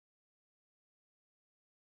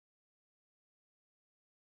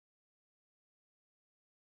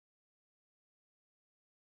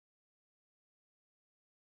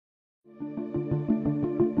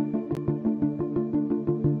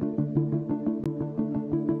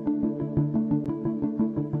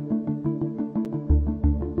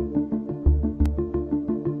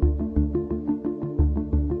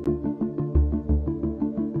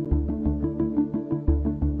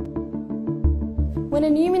When a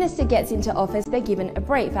new minister gets into office, they're given a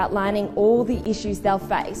brief outlining all the issues they'll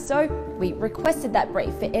face. So we requested that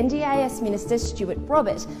brief for NDIS Minister Stuart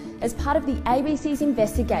Robert as part of the ABC's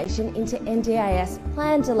investigation into NDIS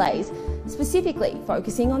plan delays, specifically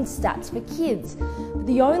focusing on stats for kids. But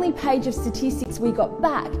the only page of statistics we got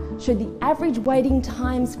back showed the average waiting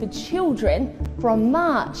times for children from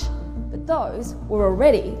March, but those were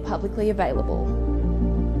already publicly available.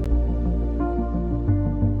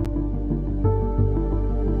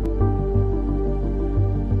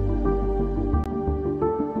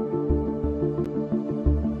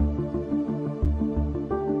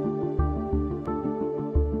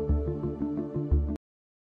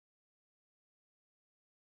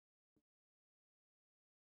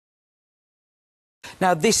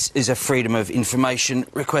 Now, this is a Freedom of Information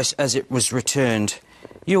request as it was returned.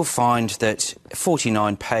 You'll find that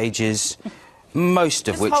 49 pages, most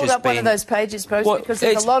of which has been... Hold up one of those pages, because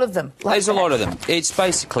there's a lot of them. There's a lot of them. It's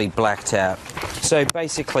basically blacked out. So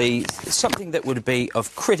basically, something that would be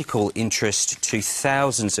of critical interest to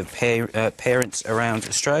thousands of parents around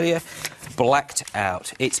Australia, blacked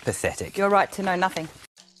out. It's pathetic. You're right to know nothing.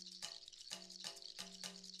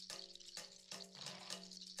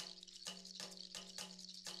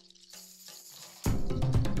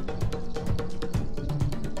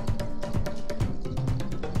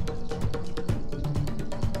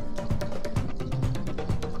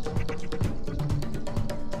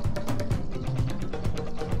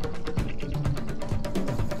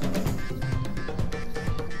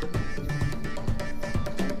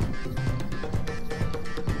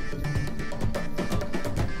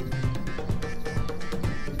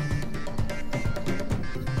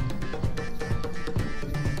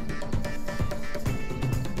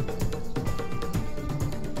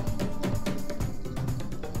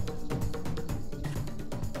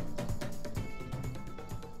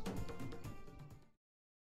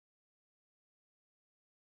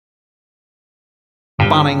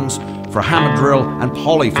 Bunnings for Hamadrill and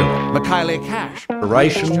Polyfill. Michaelia Cash.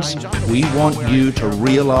 Operations, we want you to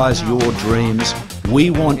realise your dreams. We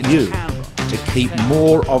want you to keep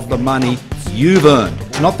more of the money you've earned.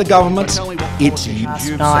 It's not the government's, it's you. You've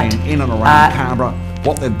seen in and around Canberra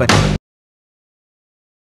what they've been...